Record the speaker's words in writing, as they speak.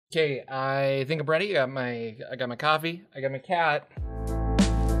Okay, I think I'm ready. I got my coffee. I got my cat.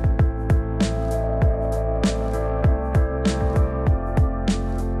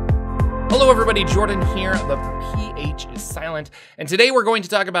 Hello everybody, Jordan here. The PH is silent. And today we're going to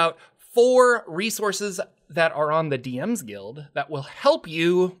talk about 4 resources that are on the DMs Guild that will help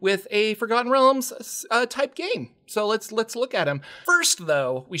you with a Forgotten Realms type game. So let's look at them. First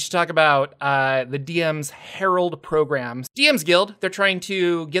though, we should talk about the DMs Herald programs. DMs Guild, they're trying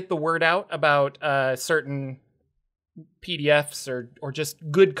to get the word out about certain PDFs or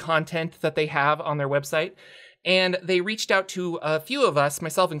just good content that they have on their website. And they reached out to a few of us,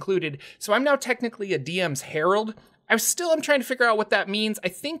 myself included. So I'm now technically a DM's Herald. I'm trying to figure out what that means. I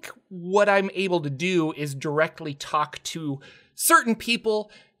think what I'm able to do is directly talk to certain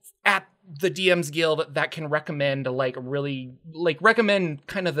people at the DMs Guild that can recommend recommend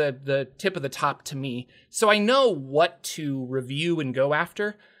kind of the tip of the top to me. So I know what to review and go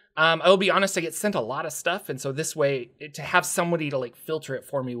after. I will be honest, I get sent a lot of stuff, and so this way, to have somebody to filter it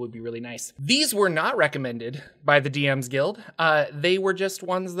for me would be really nice. These were not recommended by the DMs Guild. They were just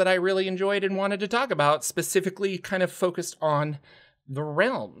ones that I really enjoyed and wanted to talk about, specifically kind of focused on the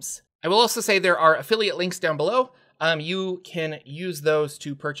realms. I will also say there are affiliate links down below. You can use those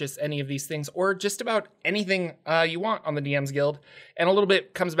to purchase any of these things, or just about anything you want on the DMs Guild, and a little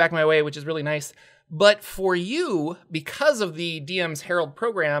bit comes back my way, which is really nice. But for you, because of the DM's Herald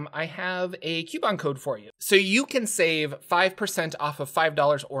program, I have a coupon code for you. So you can save 5% off of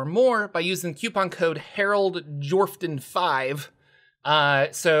 $5 or more by using coupon code Jorphdan5.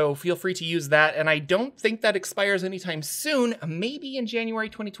 So feel free to use that. And I don't think that expires anytime soon, maybe in January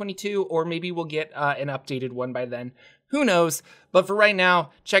 2022, or maybe we'll get an updated one by then. Who knows? But for right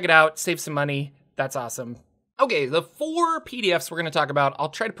now, check it out, save some money. That's awesome. Okay, the 4 PDFs we're going to talk about, I'll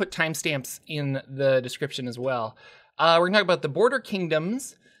try to put timestamps in the description as well. We're going to talk about the Border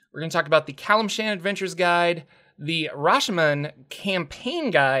Kingdoms. We're going to talk about the Calimshan Adventures Guide, the Rashemen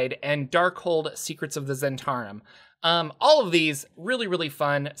Campaign Guide, and Darkhold Secrets of the Zhentarim. All of these really, really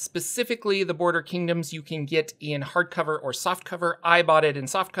fun. Specifically, the Border Kingdoms you can get in hardcover or softcover. I bought it in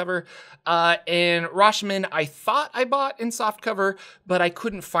softcover. And Rashemen, I thought I bought in softcover, but I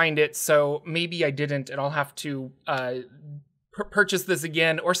couldn't find it, so maybe I didn't, and I'll have to purchase this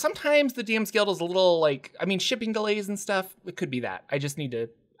again. Or sometimes the DMs Guild is a little shipping delays and stuff. It could be that. I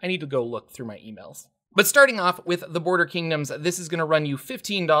need to go look through my emails. But starting off with the Border Kingdoms, this is going to run you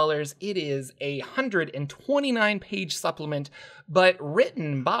 $15. It is a 129-page supplement, but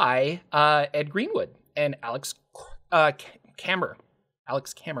written by Ed Greenwood and Alex Kammer.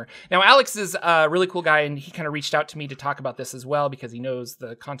 Now, Alex is a really cool guy, and he kind of reached out to me to talk about this as well because he knows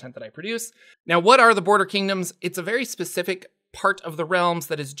the content that I produce. Now, what are the Border Kingdoms? It's a very specific part of the realms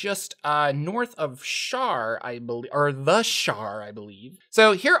that is just north of Shar, I believe, or the Shar, I believe.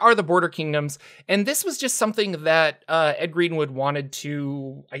 So here are the Border Kingdoms, and this was just something that Ed Greenwood wanted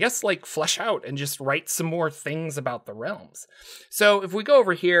to, I guess, flesh out and just write some more things about the realms. So if we go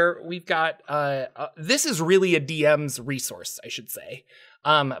over here, we've got, this is really a DM's resource, I should say.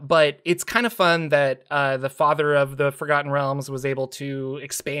 But it's kind of fun that the father of the Forgotten Realms was able to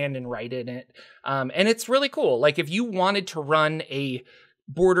expand and write in it. And it's really cool. If you wanted to run a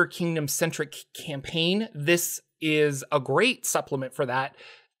Border Kingdom-centric campaign, this is a great supplement for that.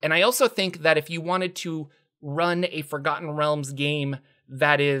 And I also think that if you wanted to run a Forgotten Realms game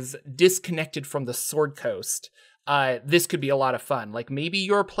that is disconnected from the Sword Coast, this could be a lot of fun. Maybe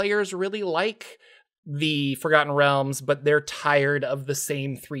your players really like the Forgotten Realms, but they're tired of the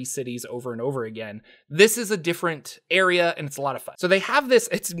same 3 cities over and over again. This is a different area, and it's a lot of fun. So they have this,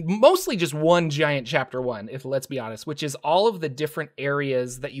 it's mostly just one giant chapter 1, let's be honest, which is all of the different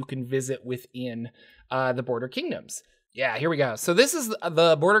areas that you can visit within the Border Kingdoms. Yeah, here we go. So this is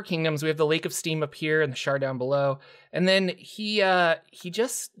the Border Kingdoms. We have the Lake of Steam up here and the Shar down below. And then they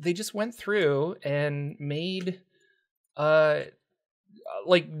just went through and made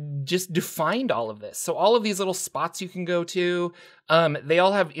just defined all of this. So all of these little spots you can go to, they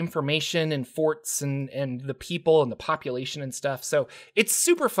all have information and forts and the people and the population and stuff. So it's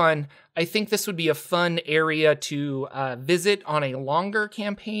super fun. I think this would be a fun area to visit on a longer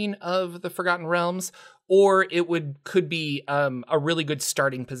campaign of the Forgotten Realms, or it could be a really good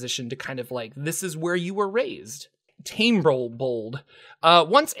starting position to kind of this is where you were raised. Taimbold.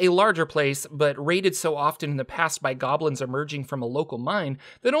 Once a larger place, but raided so often in the past by goblins emerging from a local mine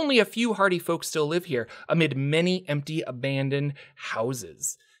that only a few hardy folk still live here, amid many empty, abandoned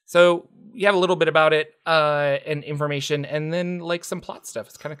houses. So you have a little bit about it and information, and then some plot stuff.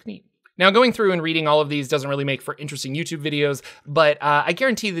 It's kind of neat. Now, going through and reading all of these doesn't really make for interesting YouTube videos, but I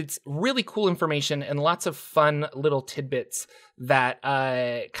guarantee that it's really cool information and lots of fun little tidbits that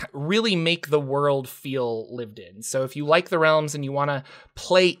really make the world feel lived in. So if you like the realms and you want to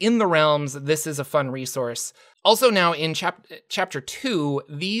play in the realms, this is a fun resource. Also now in chapter 2,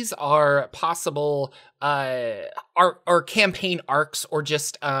 these are possible or campaign arcs or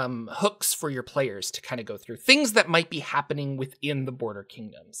just hooks for your players to kind of go through. Things that might be happening within the Border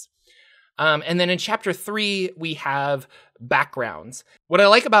Kingdoms. And then in chapter 3, we have backgrounds. What I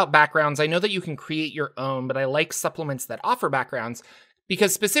like about backgrounds, I know that you can create your own, but I like supplements that offer backgrounds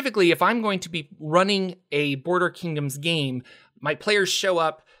because specifically if I'm going to be running a Border Kingdoms game, my players show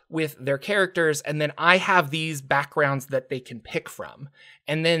up with their characters and then I have these backgrounds that they can pick from.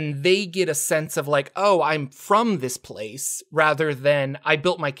 And then they get a sense of like, oh, I'm from this place rather than I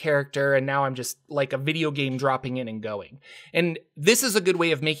built my character and now I'm just like a video game dropping in and going. And this is a good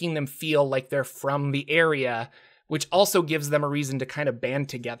way of making them feel like they're from the area, which also gives them a reason to kind of band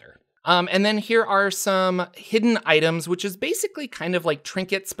together. And then here are some hidden items, which is basically kind of like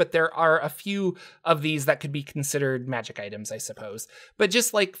trinkets, but there are a few of these that could be considered magic items, I suppose. But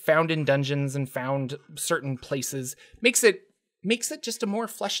just like found in dungeons and found certain places makes it just a more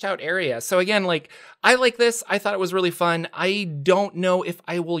fleshed out area. So again, like I like this. I thought it was really fun. I don't know if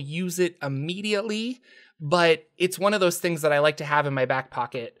I will use it immediately, but it's one of those things that I like to have in my back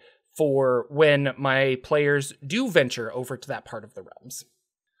pocket for when my players do venture over to that part of the realms.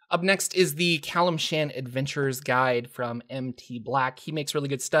 Up next is the Calimshan Adventurer's Guide from MT Black. He makes really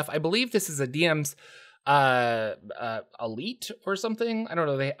good stuff. I believe this is a DM's elite or something. I don't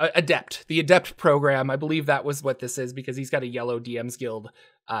know. Adept. The Adept program. I believe that was what this is because he's got a yellow DM's Guild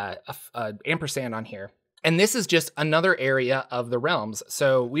ampersand on here. And this is just another area of the realms.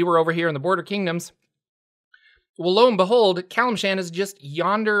 So we were over here in the Border Kingdoms. Well, lo and behold, Calimshan is just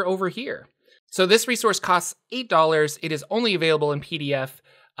yonder over here. So this resource costs $8. It is only available in PDF.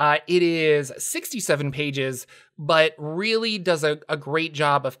 It is 67 pages, but really does a great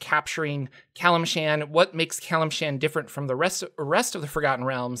job of capturing Calimshan, what makes Calimshan different from the rest of the Forgotten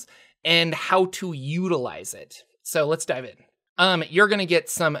Realms, and how to utilize it. So let's dive in. You're going to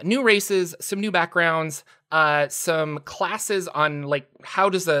get some new races, some new backgrounds, some classes on like how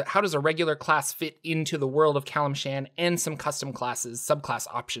does a regular class fit into the world of Calimshan, and some custom classes, subclass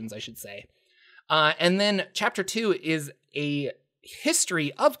options, I should say. And then chapter 2 is a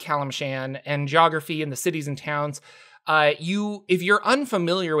history of Calimshan and geography and the cities and towns. If you're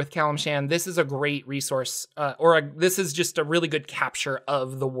unfamiliar with Calimshan, this is a great resource, this is just a really good capture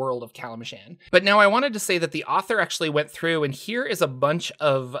of the world of Calimshan. But now I wanted to say that the author actually went through, and here is a bunch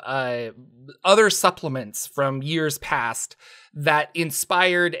of other supplements from years past that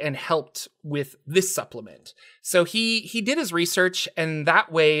inspired and helped with this supplement. So he did his research, and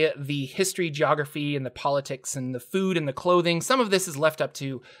that way the history, geography, and the politics, and the food, and the clothing, some of this is left up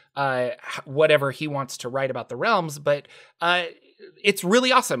to whatever he wants to write about the realms, but it's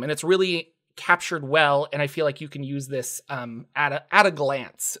really awesome, and it's really captured well, and I feel like you can use this at a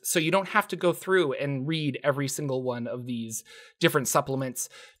glance. So you don't have to go through and read every single one of these different supplements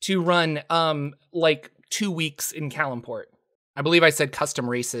to run like 2 weeks in Kalimport. I believe I said custom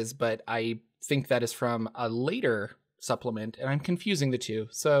races, but I think that is from a later supplement, and I'm confusing the two.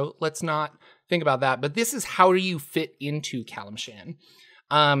 So let's not think about that. But this is how do you fit into Calimshan.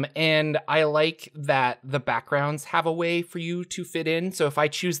 And I like that the backgrounds have a way for you to fit in. So if I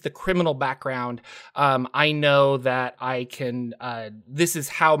choose the criminal background, I know that I can, this is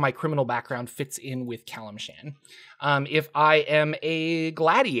how my criminal background fits in with Calimshan. If I am a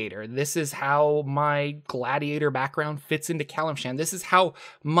gladiator, this is how my gladiator background fits into Calimshan. This is how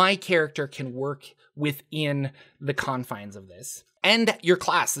my character can work within the confines of this. And your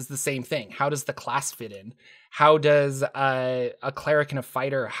class is the same thing. How does the class fit in? How does a cleric and a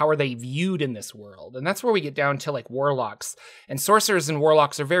fighter, how are they viewed in this world? And that's where we get down to like warlocks. And sorcerers and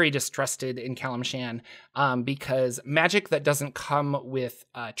warlocks are very distrusted in Calimshan because magic that doesn't come with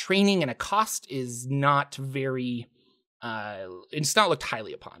training and a cost is not very, it's not looked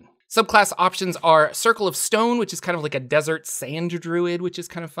highly upon. Subclass options are Circle of Stone, which is kind of like a desert sand druid, which is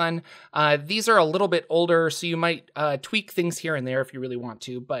kind of fun. These are a little bit older, so you might tweak things here and there if you really want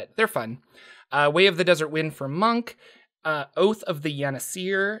to, but they're fun. Way of the Desert Wind for Monk, Oath of the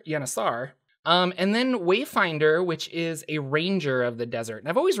Yanasar, and then Wayfinder, which is a ranger of the desert. And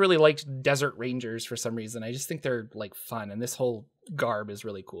I've always really liked desert rangers for some reason. I just think they're like fun, and this whole garb is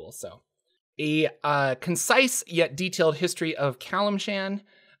really cool. So a concise yet detailed history of Calimshan,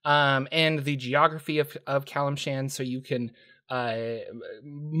 and the geography of Calimshan, so you can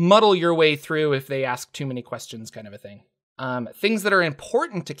muddle your way through if they ask too many questions, kind of a thing. Things that are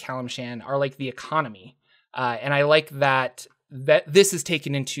important to Calimshan are like the economy. And I like that this is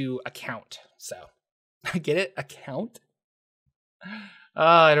taken into account. So, get it? Account?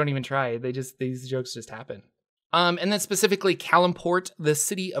 I don't even try. These jokes just happen. And then specifically Calimport, the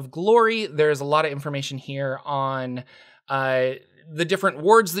City of Glory. There's a lot of information here on the different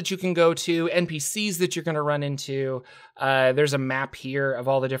wards that you can go to, NPCs that you're going to run into. There's a map here of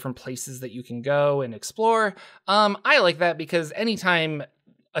all the different places that you can go and explore. I like that because anytime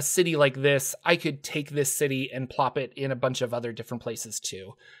a city like this, I could take this city and plop it in a bunch of other different places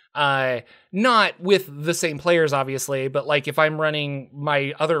too. Not with the same players, obviously, but like if I'm running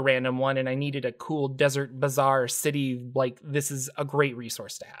my other random one and I needed a cool desert bazaar city, like this is a great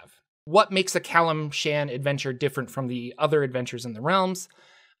resource to have. What makes a Calimshan adventure different from the other adventures in the realms?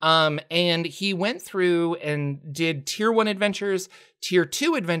 And he went through and did tier 1 adventures, tier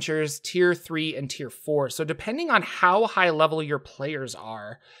 2 adventures, tier 3, and tier 4. So depending on how high level your players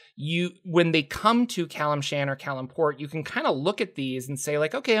are, when they come to Calimshan or Calimport, you can kind of look at these and say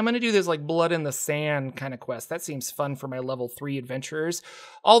like, okay, I'm going to do this like Blood in the Sand kind of quest. That seems fun for my level 3 adventurers,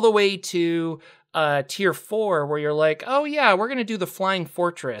 all the way to tier 4 where you're like, oh yeah, we're going to do the Flying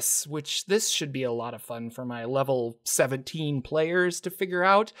Fortress, which this should be a lot of fun for my level 17 players to figure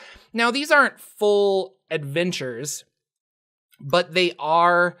out. Now, these aren't full adventures, but they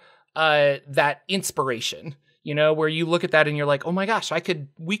are that inspiration, you know, where you look at that and you're like, oh my gosh,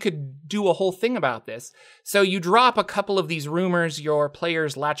 we could do a whole thing about this. So you drop a couple of these rumors, your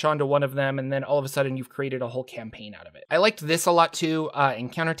players latch onto one of them, and then all of a sudden you've created a whole campaign out of it. I liked this a lot too,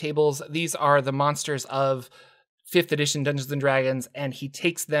 encounter tables. These are the monsters of 5th edition Dungeons & Dragons, and he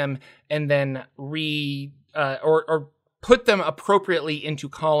takes them and then or put them appropriately into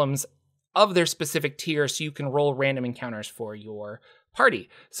columns of their specific tier so you can roll random encounters for your party.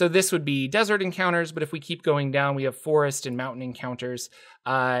 So this would be desert encounters, but if we keep going down, we have forest and mountain encounters,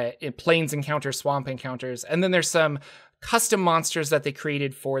 plains encounters, swamp encounters, and then there's some custom monsters that they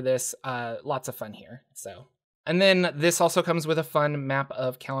created for this. Lots of fun here. So, and then this also comes with a fun map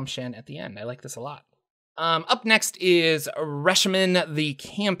of Calimshan at the end. I like this a lot. Up next is Rashemen, the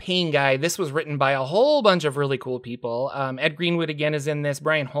campaign guide. This was written by a whole bunch of really cool people. Ed Greenwood again is in this.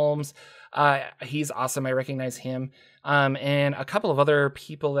 Brian Holmes, he's awesome. I recognize him. And a couple of other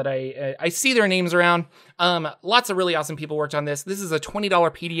people that I see their names around. Lots of really awesome people worked on this. This is a $20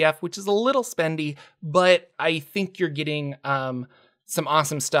 PDF, which is a little spendy, but I think you're getting some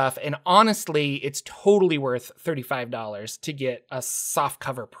awesome stuff. And honestly, it's totally worth $35 to get a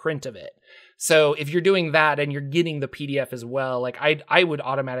softcover print of it. So if you're doing that and you're getting the PDF as well, like I would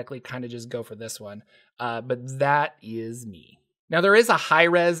automatically kind of just go for this one. But that is me. Now, there is a high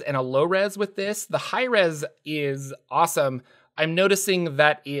res and a low res with this. The high res is awesome. I'm noticing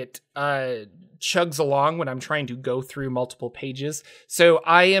that it chugs along when I'm trying to go through multiple pages. So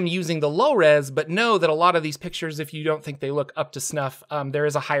I am using the low res, but know that a lot of these pictures, if you don't think they look up to snuff, there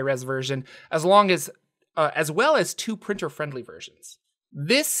is a high res version, as well as 2 printer-friendly versions.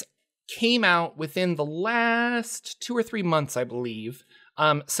 This came out within the last 2 or 3 months, I believe.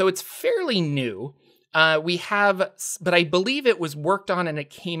 So it's fairly new. But I believe it was worked on and it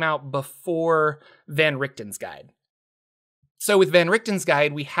came out before Van Richten's guide. So with Van Richten's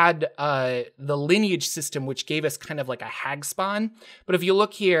guide, we had the lineage system, which gave us kind of like a hag spawn. But if you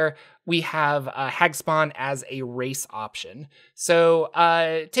look here, we have hag spawn as a race option. So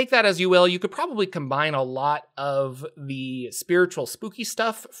take that as you will. You could probably combine a lot of the spiritual spooky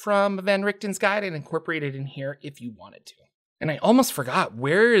stuff from Van Richten's guide and incorporate it in here if you wanted to. And I almost forgot,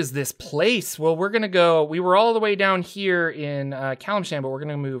 where is this place? Well, we were all the way down here in Calimshan, but we're going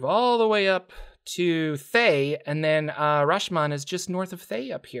to move all the way up to Thay, and then Rashemen is just north of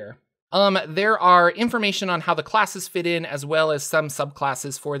Thay up here. There are information on how the classes fit in, as well as some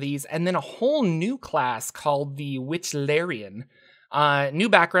subclasses for these, and then a whole new class called the Witchlarian. New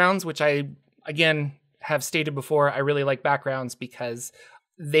backgrounds, which I, again, have stated before, I really like backgrounds because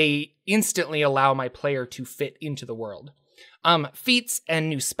they instantly allow my player to fit into the world. Feats and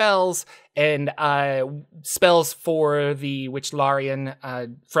new spells, and spells for the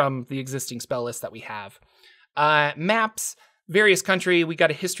Witchlarian from the existing spell list that we have. Maps, various country, we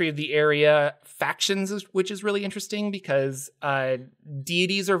got a history of the area, factions, which is really interesting because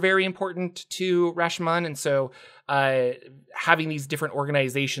deities are very important to Rashemen, and so having these different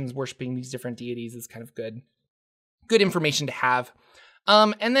organizations worshiping these different deities is kind of good information to have.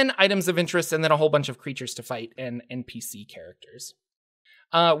 And then items of interest, and then a whole bunch of creatures to fight and NPC characters.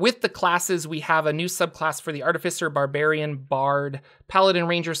 With the classes, we have a new subclass for the Artificer, Barbarian, Bard, Paladin,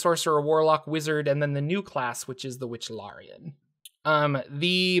 Ranger, Sorcerer, Warlock, Wizard, and then the new class, which is the Witchlarian.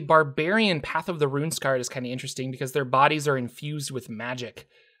 The Barbarian Path of the Runescarred is kind of interesting because their bodies are infused with magic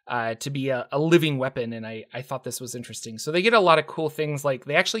to be a living weapon, and I thought this was interesting. So they get a lot of cool things, like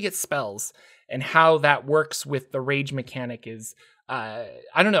they actually get spells, and how that works with the rage mechanic is, I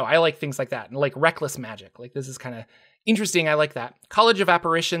don't know, I like things like that, and like reckless magic. Like this is kind of interesting, I like that. College of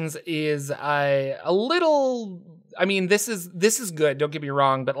Apparitions is a little, I mean, this is good, don't get me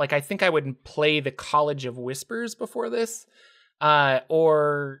wrong, but like I think I would play the College of Whispers before this.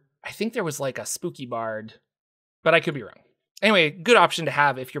 Or I think there was like a Spooky Bard, but I could be wrong. Anyway, good option to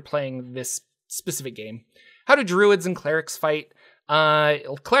have if you're playing this specific game. How do druids and clerics fight?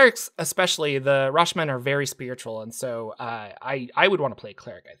 Clerics, especially, the Rashemen are very spiritual, and so I would want to play a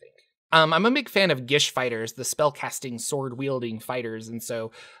cleric, I think. I'm a big fan of Gish fighters, the spellcasting, sword-wielding fighters, and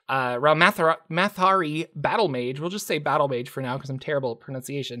so around Mathari Battle Mage, we'll just say Battle Mage for now because I'm terrible at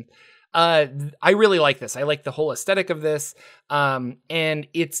pronunciation. I really like this. I like the whole aesthetic of this. And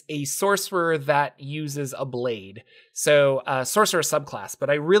it's a sorcerer that uses a blade. So, sorcerer subclass, but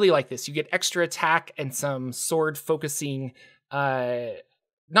I really like this. You get extra attack and some sword focusing,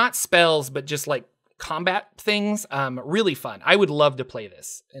 not spells, but just like combat things. Really fun. I would love to play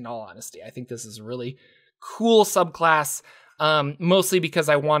this, in all honesty. I think this is a really cool subclass. Mostly because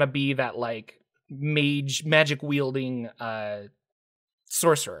I want to be that like magic wielding,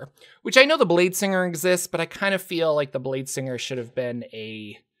 sorcerer, which I know the Blade Singer exists, but I kind of feel like the Blade Singer should have been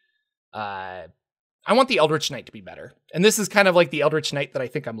I want the Eldritch Knight to be better. And this is kind of like the Eldritch Knight that I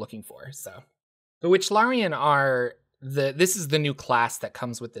think I'm looking for. So the Witchlarian are this is the new class that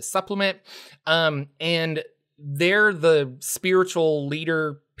comes with this supplement. And they're the spiritual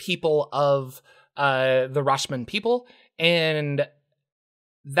leader people of the Rashemen people. And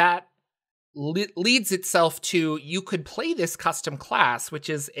that leads itself to, you could play this custom class, which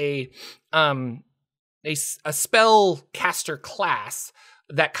is a spell caster class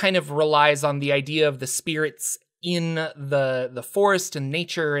that kind of relies on the idea of the spirits in the forest and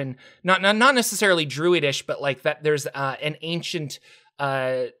nature, and not necessarily druidish, but like that there's an ancient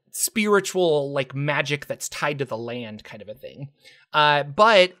spiritual like magic that's tied to the land kind of a thing.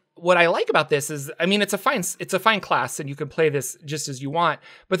 But what I like about this is, I mean, it's a fine class and you can play this just as you want,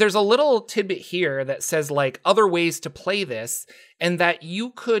 but there's a little tidbit here that says like other ways to play this, and that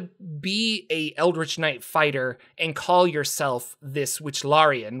you could be a Eldritch Knight fighter and call yourself this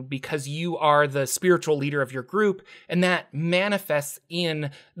Witchlarian because you are the spiritual leader of your group, and that manifests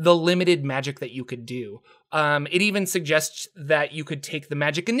in the limited magic that you could do. It even suggests that you could take the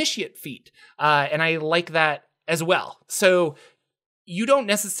Magic Initiate feat, and I like that as well. So you don't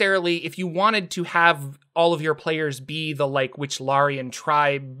necessarily, if you wanted to have all of your players be the like Witchlarian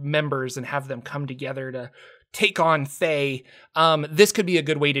tribe members and have them come together to take on Fae, this could be a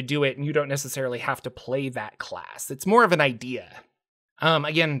good way to do it, and you don't necessarily have to play that class. It's more of an idea.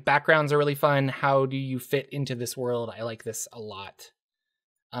 Again, backgrounds are really fun. How do you fit into this world? I like this a lot.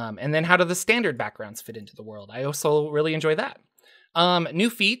 And then how do the standard backgrounds fit into the world? I also really enjoy that.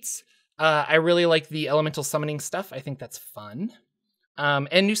 New feats. I really like the elemental summoning stuff. I think that's fun.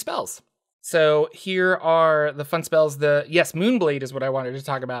 And new spells. So here are the fun spells. Moonblade is what I wanted to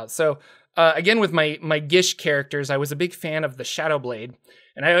talk about. So again, with my Gish characters, I was a big fan of the Shadowblade,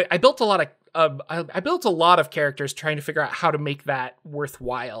 and I built a lot of characters trying to figure out how to make that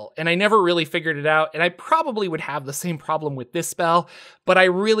worthwhile, and I never really figured it out. And I probably would have the same problem with this spell, but I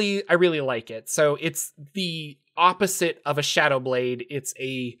really like it. So it's the opposite of a Shadowblade. It's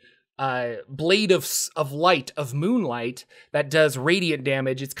a blade of light, of moonlight, that does radiant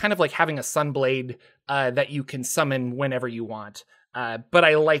damage. It's kind of like having a sunblade that you can summon whenever you want. But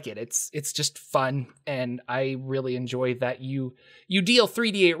I like it. It's just fun, and I really enjoy that you deal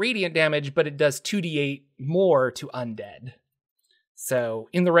 3d8 radiant damage, but it does 2d8 more to undead. So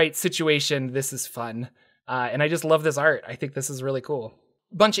in the right situation, this is fun. And I just love this art. I think this is really cool.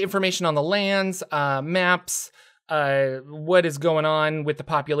 Bunch of information on the lands, maps, what is going on with the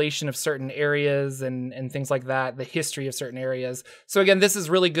population of certain areas and things like that, the history of certain areas. So again, this is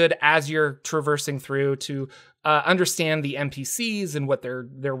really good as you're traversing through to understand the NPCs and what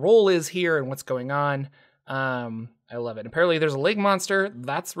their role is here and what's going on. I love it. Apparently there's a lake monster.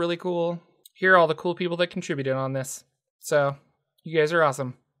 That's really cool. Here are all the cool people that contributed on this. So you guys are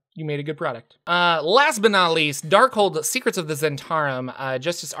awesome. You made a good product. Last but not least, Darkhold, Secrets of the Zhentarim,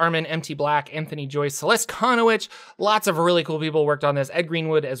 Justice Armin, MT Black, Anthony Joyce, Celeste Konowich. Lots of really cool people worked on this. Ed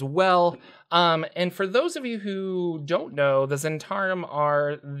Greenwood as well. And for those of you who don't know, the Zhentarim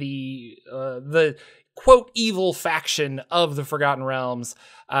are the quote evil faction of the Forgotten Realms.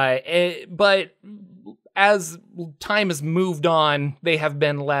 But as time has moved on, they have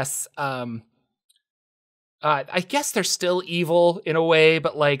been less I guess they're still evil in a way,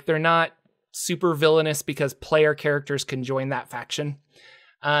 but like they're not super villainous because player characters can join that faction.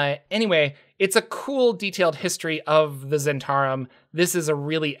 Anyway, it's a cool detailed history of the Zhentarim. This is a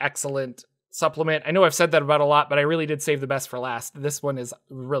really excellent supplement. I know I've said that about a lot, but I really did save the best for last. This one is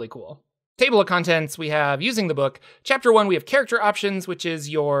really cool. Table of contents, we have using the book. Chapter 1, we have character options, which is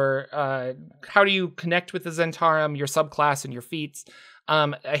your how do you connect with the Zhentarim, your subclass, and your feats.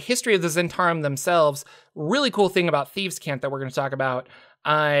 A history of the Zhentarim themselves. Really cool thing about Thieves' Cant that we're going to talk about.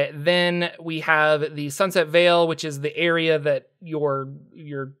 Then we have the Sunset Vale, which is the area that your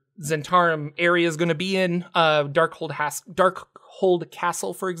Zhentarim area is going to be in. Darkhold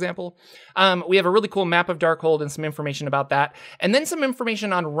Castle, for example. We have a really cool map of Darkhold and some information about that. And then some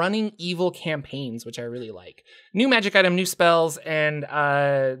information on running evil campaigns, which I really like. New magic item, new spells, and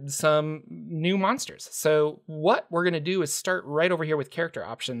some new monsters. So what we're going to do is start right over here with character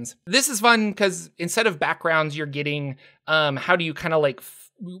options. This is fun because instead of backgrounds, you're getting how do you kind of like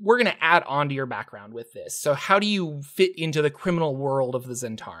we're going to add on to your background with this. So how do you fit into the criminal world of the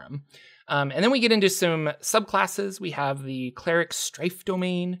Zhentarim? And then we get into some subclasses. We have the Cleric Strife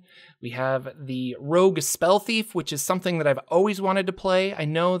Domain. We have the Rogue Spell Thief, which is something that I've always wanted to play. I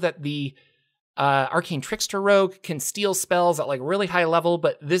know that the Arcane Trickster Rogue can steal spells at like really high level,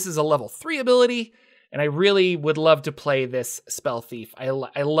 but this is a level 3 ability, and I really would love to play this Spell Thief. I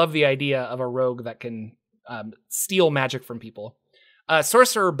love the idea of a rogue that can steal magic from people.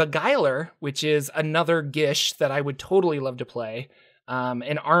 Sorcerer Beguiler, which is another Gish that I would totally love to play.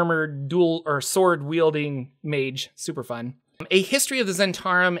 An armored dual or sword wielding mage, super fun. A history of the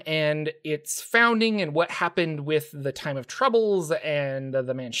Zhentarim and its founding and what happened with the Time of Troubles and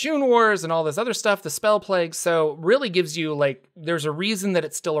the Manchun Wars and all this other stuff, the Spell Plague. So really gives you like, there's a reason that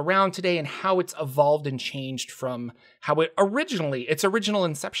it's still around today and how it's evolved and changed from how it its original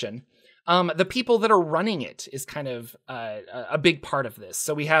inception. The people that are running it is kind of a big part of this.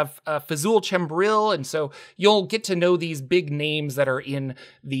 So we have Fazul Chembril, and so you'll get to know these big names that are in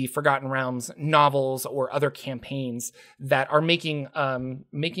the Forgotten Realms novels or other campaigns that are making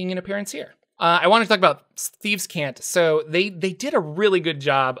an appearance here. I want to talk about Thieves' Cant. So they did a really good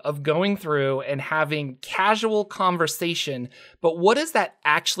job of going through and having casual conversation, but what does that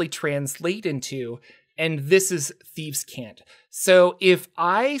actually translate into? And this is Thieves' Cant. So if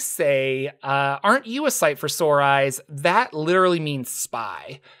I say, aren't you a sight for sore eyes? That literally means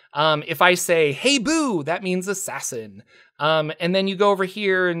spy. If I say, hey boo, that means assassin. And then you go over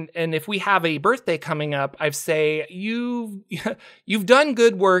here and if we have a birthday coming up, I say, you've done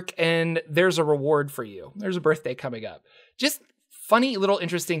good work and there's a reward for you. There's a birthday coming up. Just funny little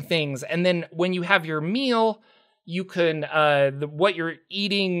interesting things. And then when you have your meal, you can, what you're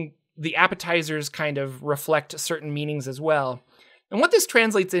eating, the appetizers kind of reflect certain meanings as well. And what this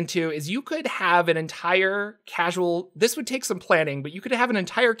translates into is you could have an entire casual, this would take some planning, but you could have an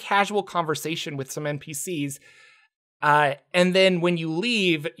entire casual conversation with some NPCs. And then when you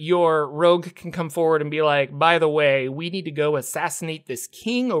leave, your rogue can come forward and be like, by the way, we need to go assassinate this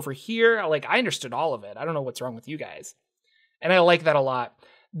king over here. Like, I understood all of it. I don't know what's wrong with you guys. And I like that a lot.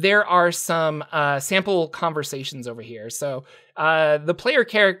 There are some sample conversations over here. So the player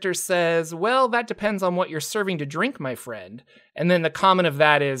character says, well, that depends on what you're serving to drink, my friend. And then the comment of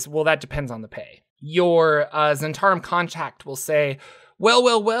that is, well, that depends on the pay. Your Zhentarim contact will say,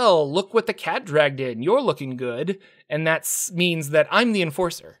 well, look what the cat dragged in. You're looking good. And that means that I'm the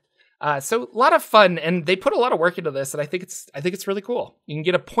enforcer. So a lot of fun, and they put a lot of work into this, and I think it's really cool. You can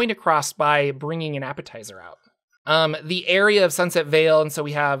get a point across by bringing an appetizer out. The area of Sunset Vale, and so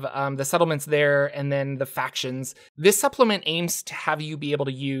we have the settlements there and then the factions. This supplement aims to have you be able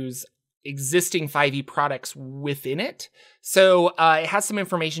to use existing 5e products within it. So it has some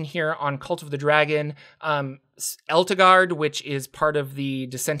information here on Cult of the Dragon, Eltegard, which is part of the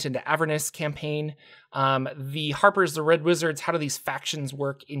Descent into Avernus campaign, the Harpers, the Red Wizards, how do these factions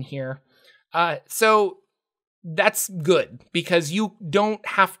work in here? So that's good because you don't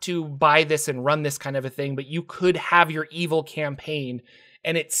have to buy this and run this kind of a thing, but you could have your evil campaign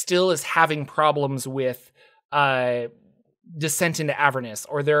and it still is having problems with Descent into Avernus,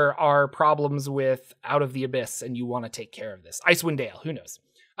 or there are problems with Out of the Abyss and you want to take care of this. Icewind Dale, who knows?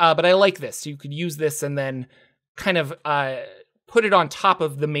 But I like this. You could use this and then kind of put it on top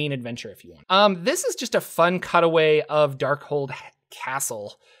of the main adventure if you want. This is just a fun cutaway of Darkhold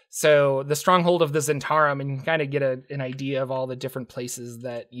Castle. So the stronghold of the Zhentarim, and you can kind of get an idea of all the different places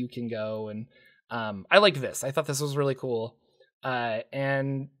that you can go. And I like this. I thought this was really cool.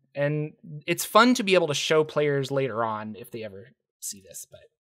 And it's fun to be able to show players later on if they ever see this. But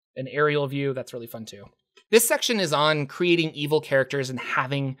an aerial view, that's really fun too. This section is on creating evil characters and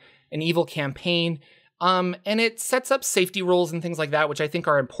having an evil campaign. And it sets up safety rules and things like that, which I think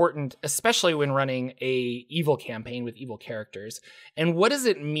are important, especially when running a evil campaign with evil characters. And what does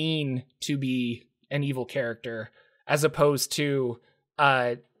it mean to be an evil character as opposed to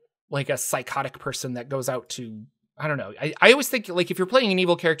like a psychotic person that goes out to, I don't know. I always think like if you're playing an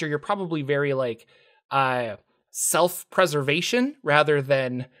evil character, you're probably very like self-preservation rather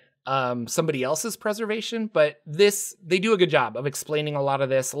than somebody else's preservation. But they do a good job of explaining a lot of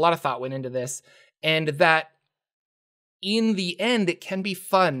this. A lot of thought went into this. And that in the end, it can be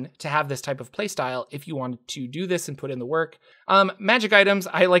fun to have this type of playstyle if you want to do this and put in the work. Magic items,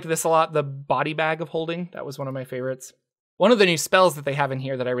 I like this a lot. The body bag of holding, that was one of my favorites. One of the new spells that they have in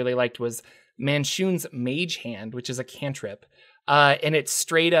here that I really liked was Manshoon's Mage Hand, which is a cantrip. And it's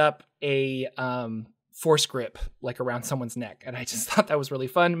straight up a force grip, like around someone's neck. And I just thought that was really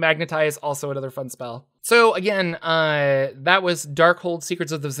fun. Magnetize, also another fun spell. So again, that was Darkhold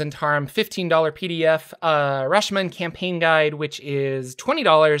Secrets of the Zhentarim, $15 PDF. Rashemen Campaign Guide, which is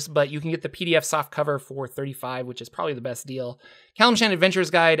 $20, but you can get the PDF soft cover for $35, which is probably the best deal. Calimshan Adventures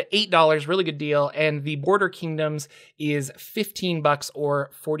Guide, $8, really good deal. And the Border Kingdoms is $15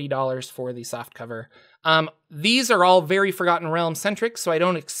 or $40 for the soft cover. These are all very Forgotten Realms centric, so I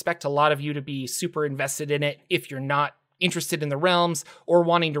don't expect a lot of you to be super invested in it if you're not interested in the realms or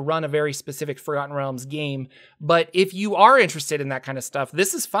wanting to run a very specific Forgotten Realms game. But if you are interested in that kind of stuff,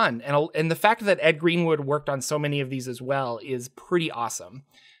 this is fun. And the fact that Ed Greenwood worked on so many of these as well is pretty awesome.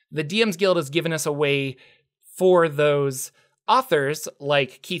 The DM's Guild has given us a way for those authors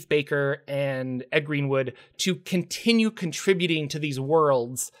like Keith Baker and Ed Greenwood to continue contributing to these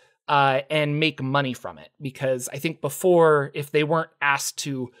worlds and make money from it. Because I think before, if they weren't asked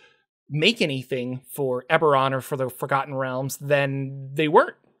to make anything for Eberron or for the Forgotten Realms, then they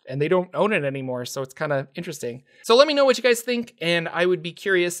weren't, and they don't own it anymore. So it's kind of interesting. So let me know what you guys think, and I would be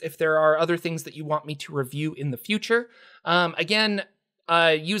curious if there are other things that you want me to review in the future. Again,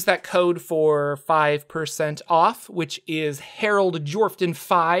 use that code for 5% off, which is Harold Jorphdan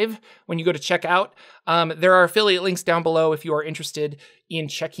 5 when you go to checkout. There are affiliate links down below if you are interested in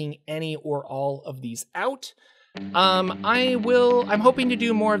checking any or all of these out. I'm hoping to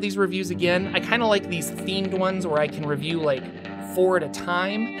do more of these reviews again. I kind of like these themed ones where I can review like 4 at a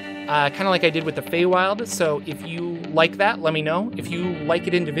time, kind of like I did with the Feywild. So if you like that, let me know. If you like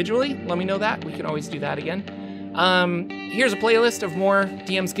it individually, let me know that. We can always do that again. Here's a playlist of more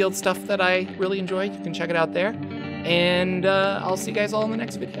DM's Guild stuff that I really enjoy. You can check it out there. And I'll see you guys all in the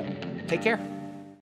next video. Take care.